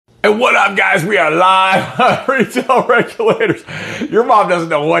And what up, guys? We are live on Retail Regulators. Your mom doesn't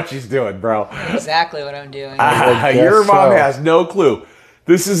know what she's doing, bro. Exactly what I'm doing. Your mom has no clue.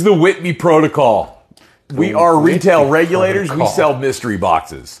 This is the Whitby Protocol. We are retail regulators. We sell mystery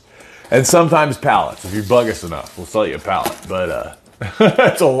boxes. And sometimes pallets. If you bug us enough, we'll sell you a pallet. But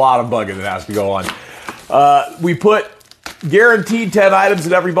that's a lot of bugging that has to go on. We put guaranteed 10 items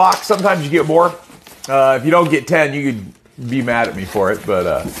in every box. Sometimes you get more. If you don't get 10, you could be mad at me for it.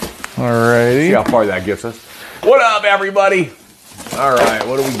 But alrighty. See how far that gets us. What up, everybody? All right,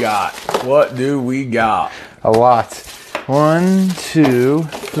 what do we got? What do we got? A lot. 1, 2,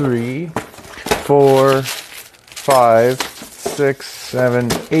 3, 4, 5, 6,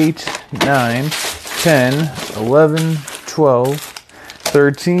 7, 8, 9, 10, 11, 12,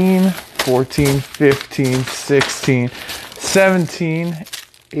 13, 14, 15, 16, 17,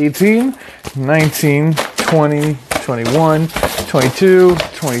 18, 19, 20, 21, 22,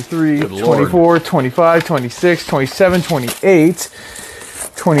 23, 24, 25, 26, 27, 28,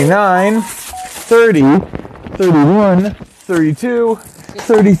 29, 30, 31, 32,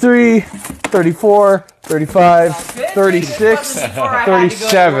 33, 34, 35, 36,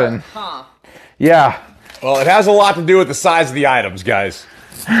 37. Yeah. Well, it has a lot to do with the size of the items, guys.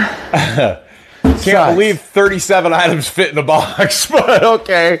 Can't believe 37 items fit in a box, but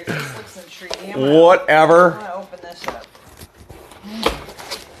okay. Whatever. I'm gonna open this up.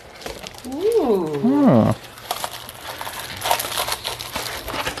 Ooh.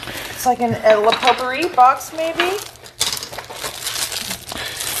 It's like a potpourri box, maybe?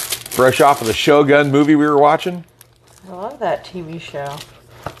 Fresh off of the Shogun movie we were watching. I love that TV show.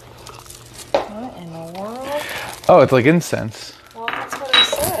 What in the world? Oh, it's like incense. Well, that's what it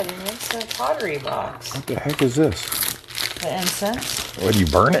said. It's a pottery box. What the heck is this? The incense? What, do you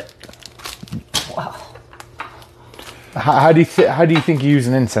burn it? Wow. How do you think you use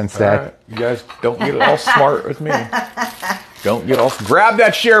an incense, Dad? Right. You guys don't get all smart with me. Don't get all. Grab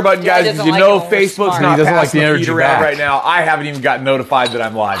that share button, guys. Because you know Facebook's not passing the feed around right now. I haven't even gotten notified that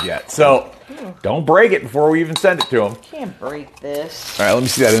I'm live yet. So don't break it before we even send it to them. Can't break this. All right, let me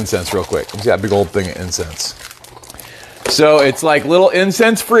see that incense real quick. Let me see that big old thing of incense. So it's like little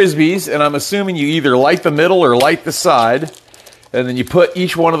incense frisbees, and I'm assuming you either light the middle or light the side. And then you put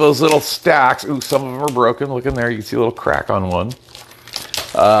each one of those little stacks. Ooh, some of them are broken. Look in there. You can see a little crack on one.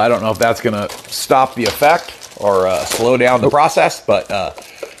 I don't know if that's going to stop the effect or slow down the process, but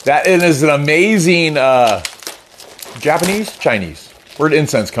that is an amazing Japanese? Chinese? Where did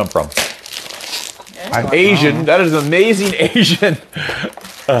incense come from? Asian. That is an amazing Asian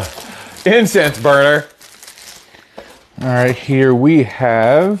incense burner. All right, here we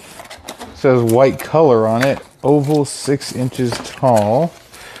have, it says white color on it, oval 6 inches tall.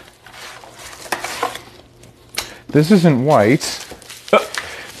 This isn't white.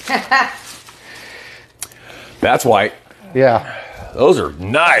 That's white. Yeah. Those are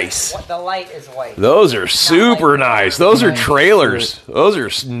nice. What, the light is white. Those are super nice. Those are trailers. Those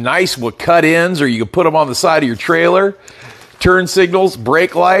are nice with cut ends, or you can put them on the side of your trailer. Turn signals,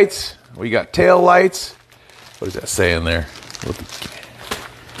 brake lights. We got tail lights. What does that say in there?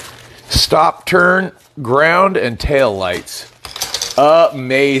 Stop, turn, ground, and tail lights.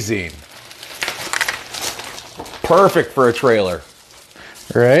 Amazing. Perfect for a trailer.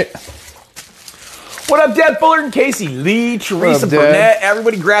 Right. What up, Deb Fuller and Casey Lee, Teresa Burnett?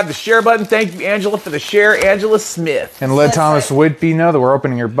 Everybody grab the share button. Thank you, Angela, for the share. Angela Smith. And let Thomas Whitby know that we're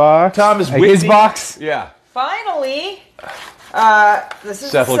opening your box. Thomas Whitby. His box? Yeah. Finally, this is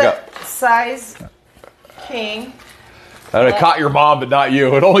Seth, look up. size king. I'd have caught your mom, but not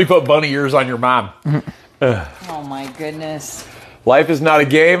you. It only put bunny ears on your mom. Oh my goodness. Life is not a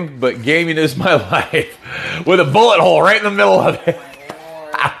game, but gaming is my life. With a bullet hole right in the middle of it.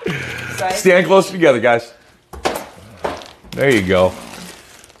 Stand close together, guys. There you go.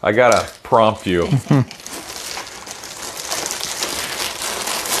 I gotta prompt you.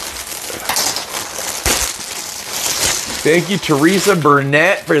 Thank you, Teresa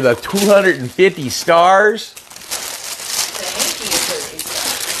Burnett, for the 250 stars.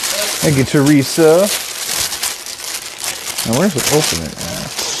 Thank you, Teresa. Now, where's it open it at?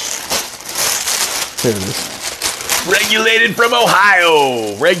 There it is. Regulated from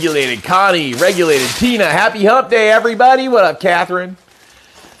Ohio. Regulated Connie. Regulated Tina. Happy hump day, everybody. What up, Catherine?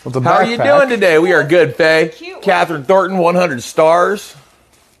 How are you doing today? We are good, Faye. Catherine Thornton, 100 stars.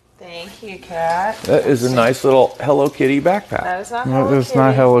 Thank you, Kat. That is a nice little Hello Kitty backpack. That is not No, Hello that's Kitty.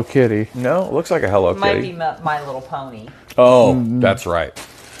 not Hello Kitty. No, it looks like a Hello It might Kitty. be My Little Pony. Oh, that's right.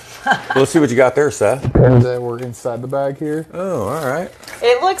 Let's see what you got there, Seth. We're inside the bag here. Oh, all right.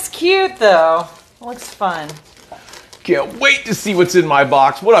 It looks cute, though. It looks fun. Can't wait to see what's in my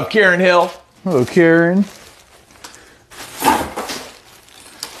box. What up, Karen Hill? Hello, Karen.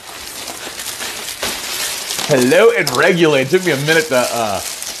 Hello and regulate. It took me a minute to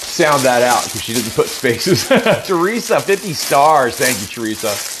sound that out because she didn't put spaces. Teresa, 50 stars. Thank you, Teresa.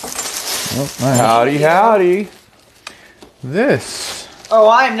 Oh, right. Howdy, howdy. This. Oh,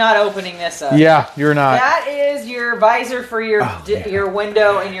 I'm not opening this up. Yeah, you're not. That is your visor for your your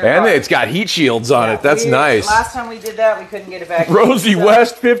window and your And car. it's got heat shields on it. That's nice. Last time we did that, we couldn't get it back. Rosie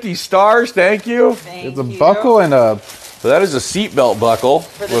West, 50 stars. Thank you. Thank It's a you. buckle and a. So that is a seatbelt buckle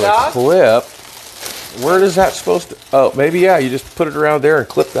For the with dog? a clip. Where is that supposed to? Oh, maybe, yeah. You just put it around there and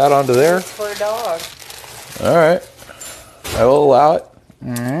clip that onto there. For a dog. All right. I will allow it.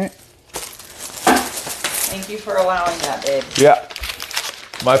 All right. Thank you for allowing that, babe. Yeah.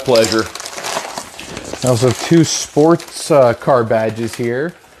 My pleasure. I also have 2 sports car badges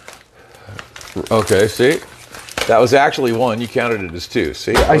here. Okay, see? That was actually 1. You counted it as 2.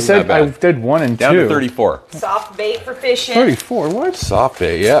 See? I said I did 1 and 2. Down to 34. Soft bait for fishing. 34. What? Soft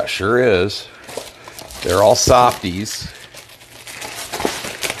bait. Yeah, sure is. They're all softies.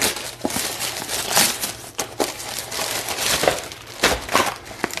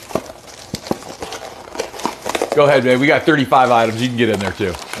 Go ahead, babe. We got 35 items. You can get in there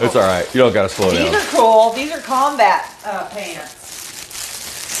too. It's all right. You don't got to slow These down. are cool. These are combat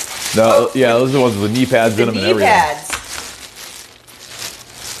pants. No, yeah, those are the ones with the knee pads in them and Knee everything. pads.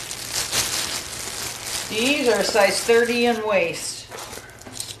 These are size 30 in waist.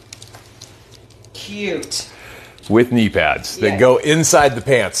 Cute. With knee pads that Yeah. go inside the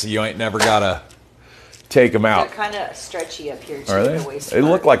pants, so you ain't never got to take them They're out. kind of stretchy up here too. Are The they? waist They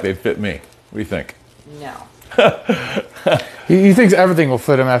look part. like they'd fit me. What do you think? No. He thinks everything will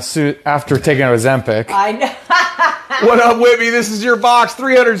fit him after taking out Ozempic. I know. What up, Whitby? This is your box.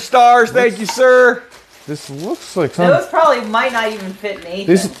 300 stars. Thank you, sir. This looks like Those something. probably might not even fit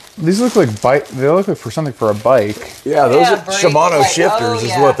Nathan. These look like bike. They look like for something for a bike. Yeah, those Yeah, are brakes, Shimano like- shifters oh, is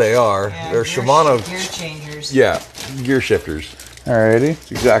yeah. what they are. Yeah, They're gear Shimano, gear changers. yeah, gear shifters. Alrighty.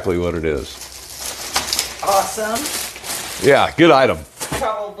 It's exactly what it is. Awesome. Yeah, good item.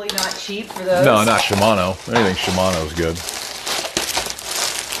 Probably not cheap for those. No, not Shimano. Anything Shimano is good.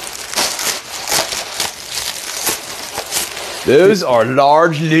 Those are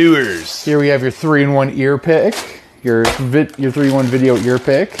large lures. Here we have your 3-in-1 ear pick. Your 3-in-1 video ear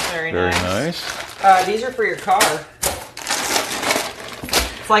pick. Very Very nice. nice. These are for your car.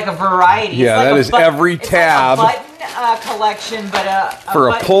 It's like a variety. Yeah, it's like that a is every tab. It's like a button collection, but For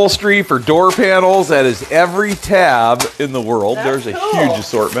button- upholstery, for door panels, that is every tab in the world. That's There's a cool. huge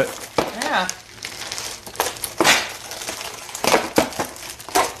assortment. Yeah.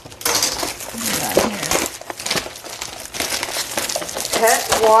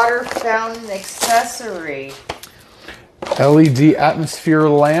 Pet water fountain accessory. LED atmosphere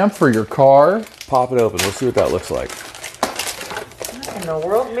lamp for your car. Pop it open. Let's see what that looks like. What in the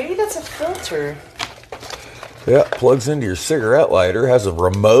world? Maybe that's a filter. Yeah, plugs into your cigarette lighter, has a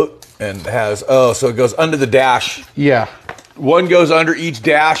remote, and has, oh, so it goes under the dash. Yeah. One goes under each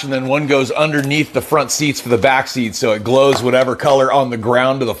dash, and then one goes underneath the front seats for the back seats, so it glows whatever color on the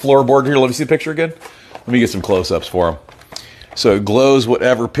ground to the floorboard. Here, let me see the picture again. Let me get some close-ups for them. So it glows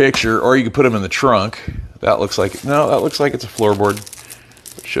whatever picture, or you can put them in the trunk. That looks like, no, that looks like it's a floorboard.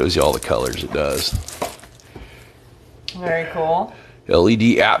 It shows you all the colors it does. Very cool.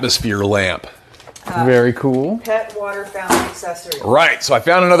 LED atmosphere lamp. Very cool. Pet water fountain accessory. Right, so I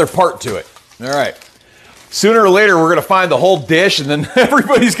found another part to it. All right. Sooner or later, we're going to find the whole dish, and then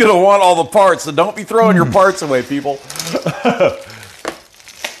everybody's going to want all the parts. So don't be throwing your parts away, people.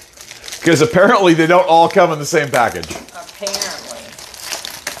 Because apparently they don't all come in the same package. Apparently.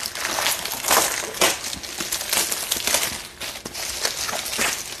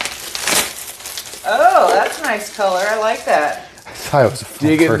 Oh, that's a nice color. I like that. I thought it was a phone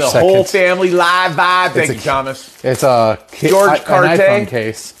Digging for a the second. whole family live vibe. Thank a- you, Thomas. It's a George an Carte. iPhone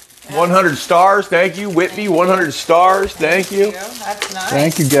case. 100 stars. Thank you. Whitby, 100 stars. Thank you. That's nice.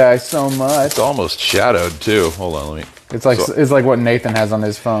 Thank you guys so much. It's almost shadowed, too. Hold on, let me... It's like So- it's like what Nathan has on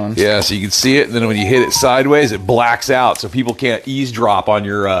his phone. Yeah, so you can see it, and then when you hit it sideways, it blacks out, so people can't eavesdrop on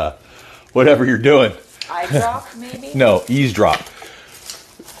your whatever you're doing. Eye drop, maybe? No, eavesdrop.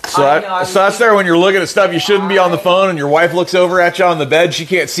 So, I know, I was so that's there when you're looking at stuff you shouldn't be on the phone, and your wife looks over at you on the bed. She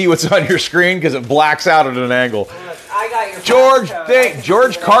can't see what's on your screen because it blacks out at an angle. Look, I got your George, passcode. I thank can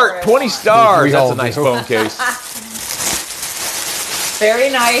George do whatever Cart, I 20 want. stars. We That's all a nice do. phone case. Very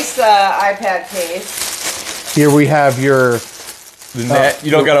nice iPad case. Here we have your The net.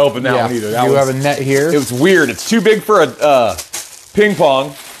 You don't got to open that yeah, one either. That you have a one's- net here. It was weird. It's too big for a ping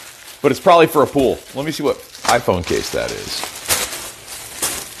pong, but it's probably for a pool. Let me see what. iPhone case, that is.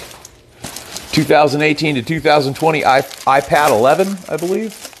 2018 to 2020 iPad 11, I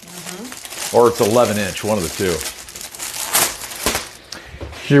believe. Or it's 11-inch, one of the two.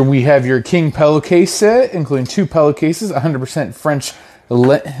 Here we have your King pillowcase set, including 2 pillowcases, 100% French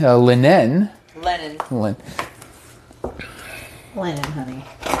linen. Lennon, honey.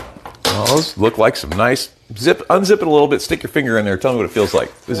 Oh, those look like some nice. Unzip it a little bit. Stick your finger in there. Tell me what it feels like.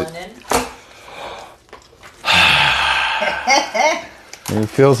 Is it? Lennon. It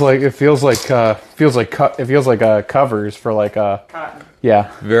feels like covers for like a Cotton.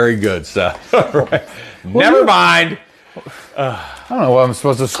 yeah. Very good stuff. Right. Never mind. I don't know what I'm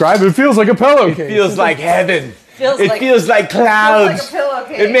supposed to describe. It feels like a pillowcase. It feels like heaven. Feels It like- feels like clouds. Feels like a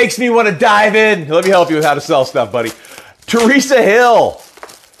pillowcase. It makes me want to dive in. Let me help you with how to sell stuff, buddy. Teresa Hill.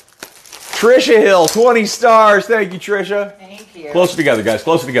 Trisha Hill, 20 stars. Thank you, Trisha. Thank you. Closer together, guys.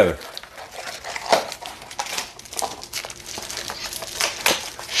 Closer together.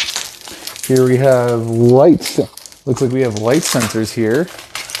 Here we have lights. Looks like we have light sensors here.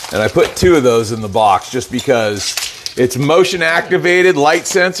 And I put 2 of those in the box just because it's motion activated light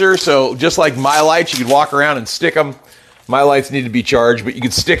sensor. So just like my lights, you could walk around and stick them. My lights need to be charged, but you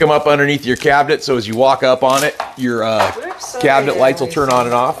could stick them up underneath your cabinet. So as you walk up on it, your cabinet lights will turn on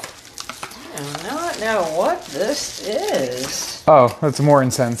and off. I do not know what this is. Oh, that's more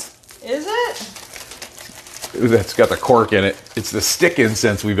incense. Is it? Ooh, that's got the cork in it. It's the stick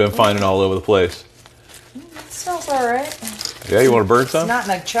incense we've been finding all over the place. It smells all right. Yeah, you want to burn It's some? not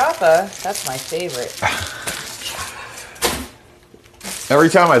Nagchapa. That's my favorite. Every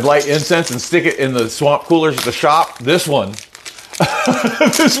time I'd light incense and stick it in the swamp coolers at the shop, this one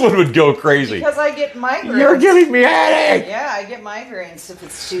would go crazy. Because I get migraines. You're giving me a headache. Yeah, I get migraines if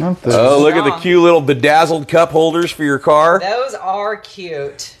it's too. What the- Oh, look at the strong. cute little bedazzled cup holders for your car. Those are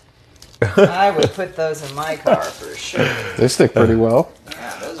cute. I would put those in my car for sure. They stick pretty well.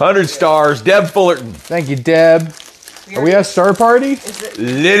 Yeah, those are 100 cute. stars. Deb Fullerton. Thank you, Deb. Are we at Star Party? Is it?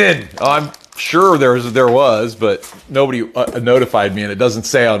 Linen. Oh, I'm sure there was, but nobody notified me, and it doesn't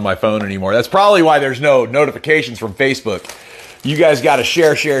say on my phone anymore. That's probably why there's no notifications from Facebook. You guys got to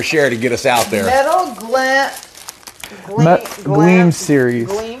share to get us out there. Metal Gleam series.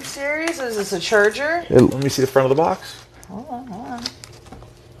 Gleam series? Is this a charger? Let me see the front of the box. Hold on.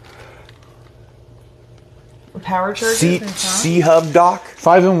 A power charger? C-Hub dock.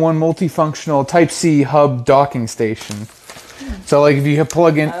 5-in-1 multifunctional Type-C hub docking station. So, like, if you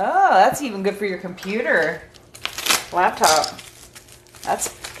plug in, Oh, that's even good for your computer. Laptop. That's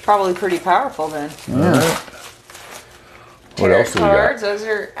probably pretty powerful then. What else do we got? Cards, those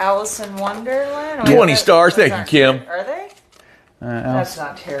are Alice in Wonderland. 20 stars. Thank you, Kim. Are they? That's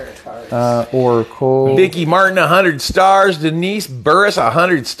not tarot cards. Oracle. Vicky Martin, 100 stars. Denise Burris,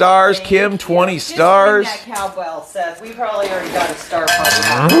 100 stars. Thank Kim, you. 20 Just stars. ring that cowbell, Seth. We probably already got a star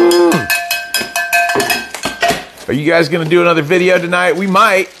puzzle. Are you guys going to do another video tonight? We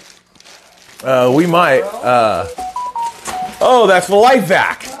might. Oh, that's the life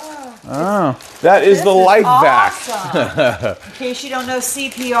vac. Oh. That is the life vac. Awesome. In case you don't know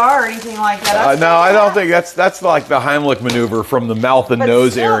CPR or anything like that. No, I don't think that's like the Heimlich maneuver from the mouth and But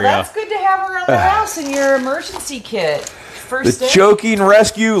nose still, area. That's good to have around the house in your emergency kit. First The aid. Choking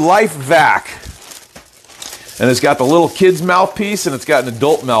Rescue Life Vac. And it's got the little kid's mouthpiece and it's got an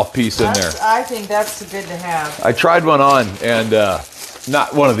adult mouthpiece in there. I think that's good to have. I tried one on, and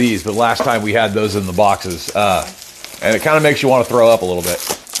not one of these, but last time we had those in the boxes. And it kind of makes you want to throw up a little bit.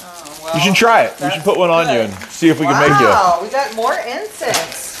 Oh, well, You should try it. We that's should put one on you good. and see if we can make you. Wow, we got more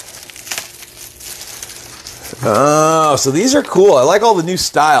incense. Oh, so these are cool. I like all the new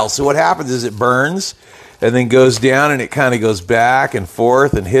styles. So what happens is it burns and then goes down and it kind of goes back and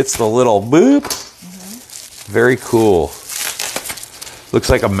forth and hits the little boop. Very cool. Looks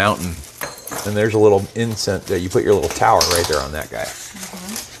like a mountain. And there's a little incense there. You put your little tower right there on that guy.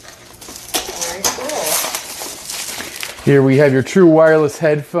 Very cool. Here we have your true wireless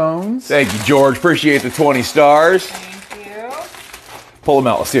headphones. Thank you, George. Appreciate the 20 stars. Thank you. Pull them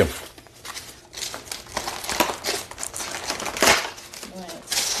out. Let's see them.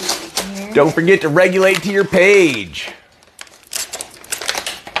 Let's see here. Don't forget to regulate to your page.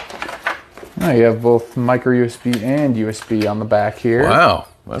 Oh, you have both micro USB and USB on the back here. Wow,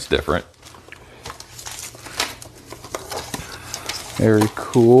 that's different. Very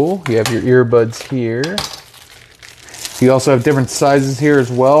cool. You have your earbuds here. You also have different sizes here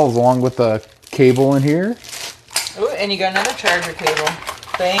as well, along with the cable in here. Ooh, and you got another charger cable.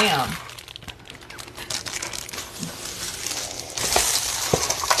 Bam.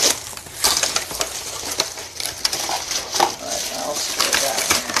 What else we got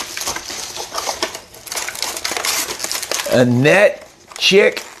Annette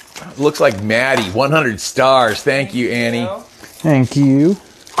Chick. Looks like Maddie. 100 stars. Thank you, Annie. Thank you.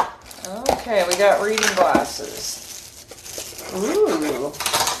 Okay, we got reading glasses. Ooh.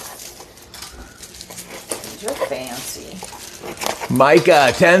 These are fancy.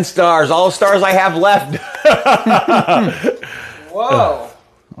 Micah, 10 stars. All the stars I have left. Whoa.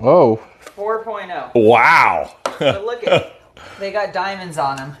 Whoa. 4.0. Wow. But look at they got diamonds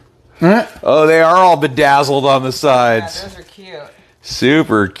on them. Oh, they are all bedazzled on the Yeah, sides. those are cute.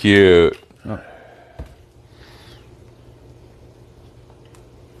 Super cute. Oh.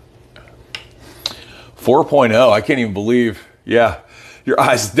 4.0. I can't even believe. Yeah. Your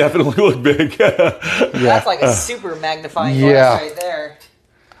eyes definitely look big. That's like a super magnifying Yeah. glass right there.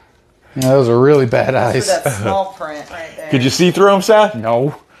 Yeah, those are really bad That's for eyes. that small print right there. Could you see through them, Seth?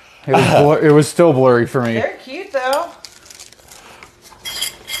 No. It was still blurry for me. They're cute though.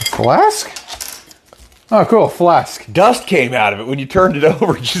 Flask? Oh, cool. Flask. Dust came out of it when you turned it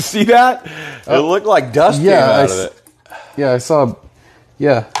over. Did you see that? It looked like dust came out of it. Yeah, I saw.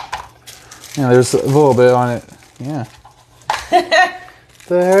 Yeah. Yeah, there's a little bit on it. Yeah.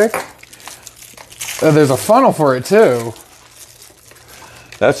 The heck? There's a funnel for it too.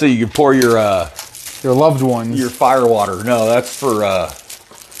 That's so you can pour your loved ones. your fire water. No, that's for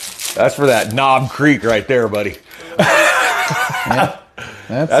that Knob Creek right there, buddy.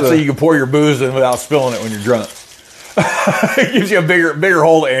 That's so you can pour your booze in without spilling it when you're drunk. It gives you a bigger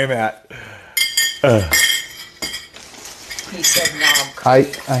hole to aim at. He said knob.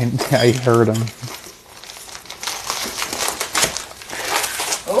 I heard him.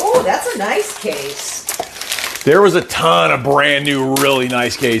 Oh, that's a nice case. There was a ton of brand new, really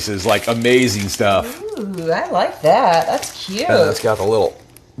nice cases, like amazing stuff. Ooh, I like that. That's cute. And it's got the little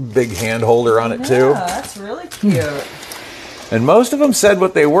big hand holder on it too. Yeah, that's really cute. And most of them said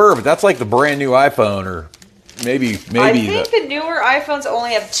what they were, but that's like the brand new iPhone, or maybe I think the newer iPhones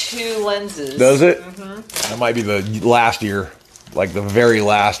only have 2 lenses. Does it? Mm-hmm. That might be the last year, like the very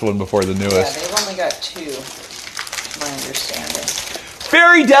last one before the Yeah, newest. they've only got 2, to my understanding.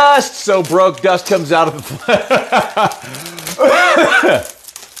 Fairy dust! So broke, dust comes out of the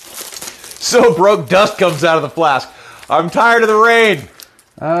So broke, dust comes out of the flask. I'm tired of the rain. Here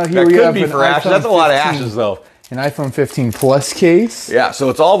That we could have be an for ashes. iPhone That's a lot of 15 ashes, though. An iPhone 15 Plus case. Yeah, so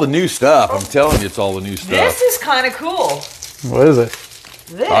it's all the new stuff. I'm telling you, it's all the new stuff. This is kind of cool. What is it?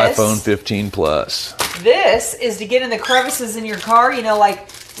 This iPhone 15 Plus. This is to get in the crevices in your car. You know, like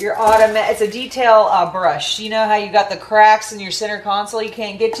your automatic. It's a detail brush. You know how you got the cracks in your center console you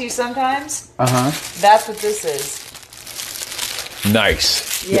can't get to sometimes. That's what this is.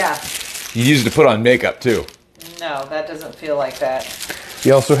 Nice. Yeah. You use it to put on makeup too. No, that doesn't feel like that.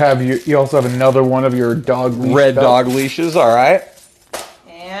 You also have another one of your dog leash Red belts. dog leashes, all right.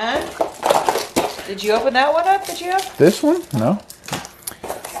 And did you open that one up that you have? This one? No.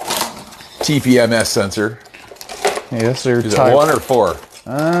 TPMS sensor. Yes, they're Is it 1 or 4?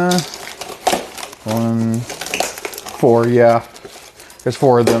 4, yeah. There's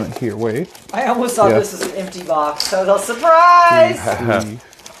 4 of them here. Wait. I almost thought Yeah. this was an empty box. So a surprise! 3,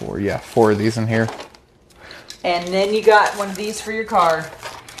 4, yeah. 4 of these in here. And then you got one of these for your car,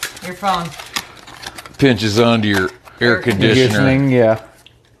 your phone. Pinches onto your air conditioner. Conditioning, yeah.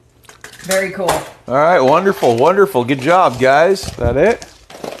 Very cool. All right, wonderful, wonderful. Good job, guys. Is that it?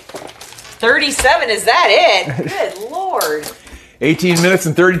 37, is that it? Good Lord. 18 minutes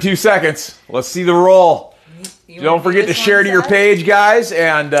and 32 seconds. Let's see the roll. You Don't wanna do forget to this share one, to your Seth? page, guys,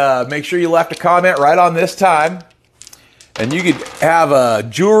 and make sure you left a comment right on this time. And you could have a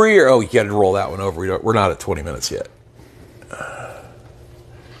jewelry, or you got to roll that one over. We're not at 20 minutes yet.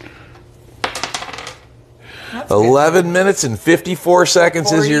 That's 11 minutes and 54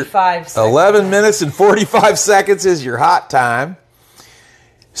 seconds is your 45 seconds. 11 minutes and 45 seconds is your hot time.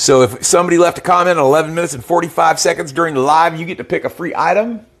 So if somebody left a comment at 11 minutes and 45 seconds during the live, you get to pick a free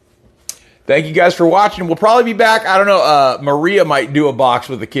item. Thank you guys for watching. We'll probably be back. I don't know. Maria might do a box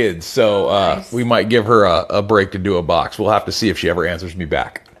with the kids, so Nice. we might give her a break to do a box. We'll have to see if she ever answers me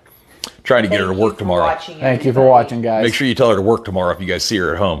back. Trying to get her to work tomorrow. Thank you for watching, guys. Make sure you tell her to work tomorrow if you guys see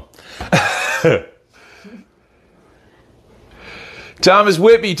her at home. Thomas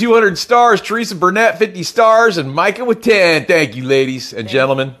Whitby, 200 stars. Teresa Burnett, 50 stars. And Micah with 10. Thank you, ladies and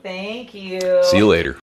gentlemen. Thank you. See you later.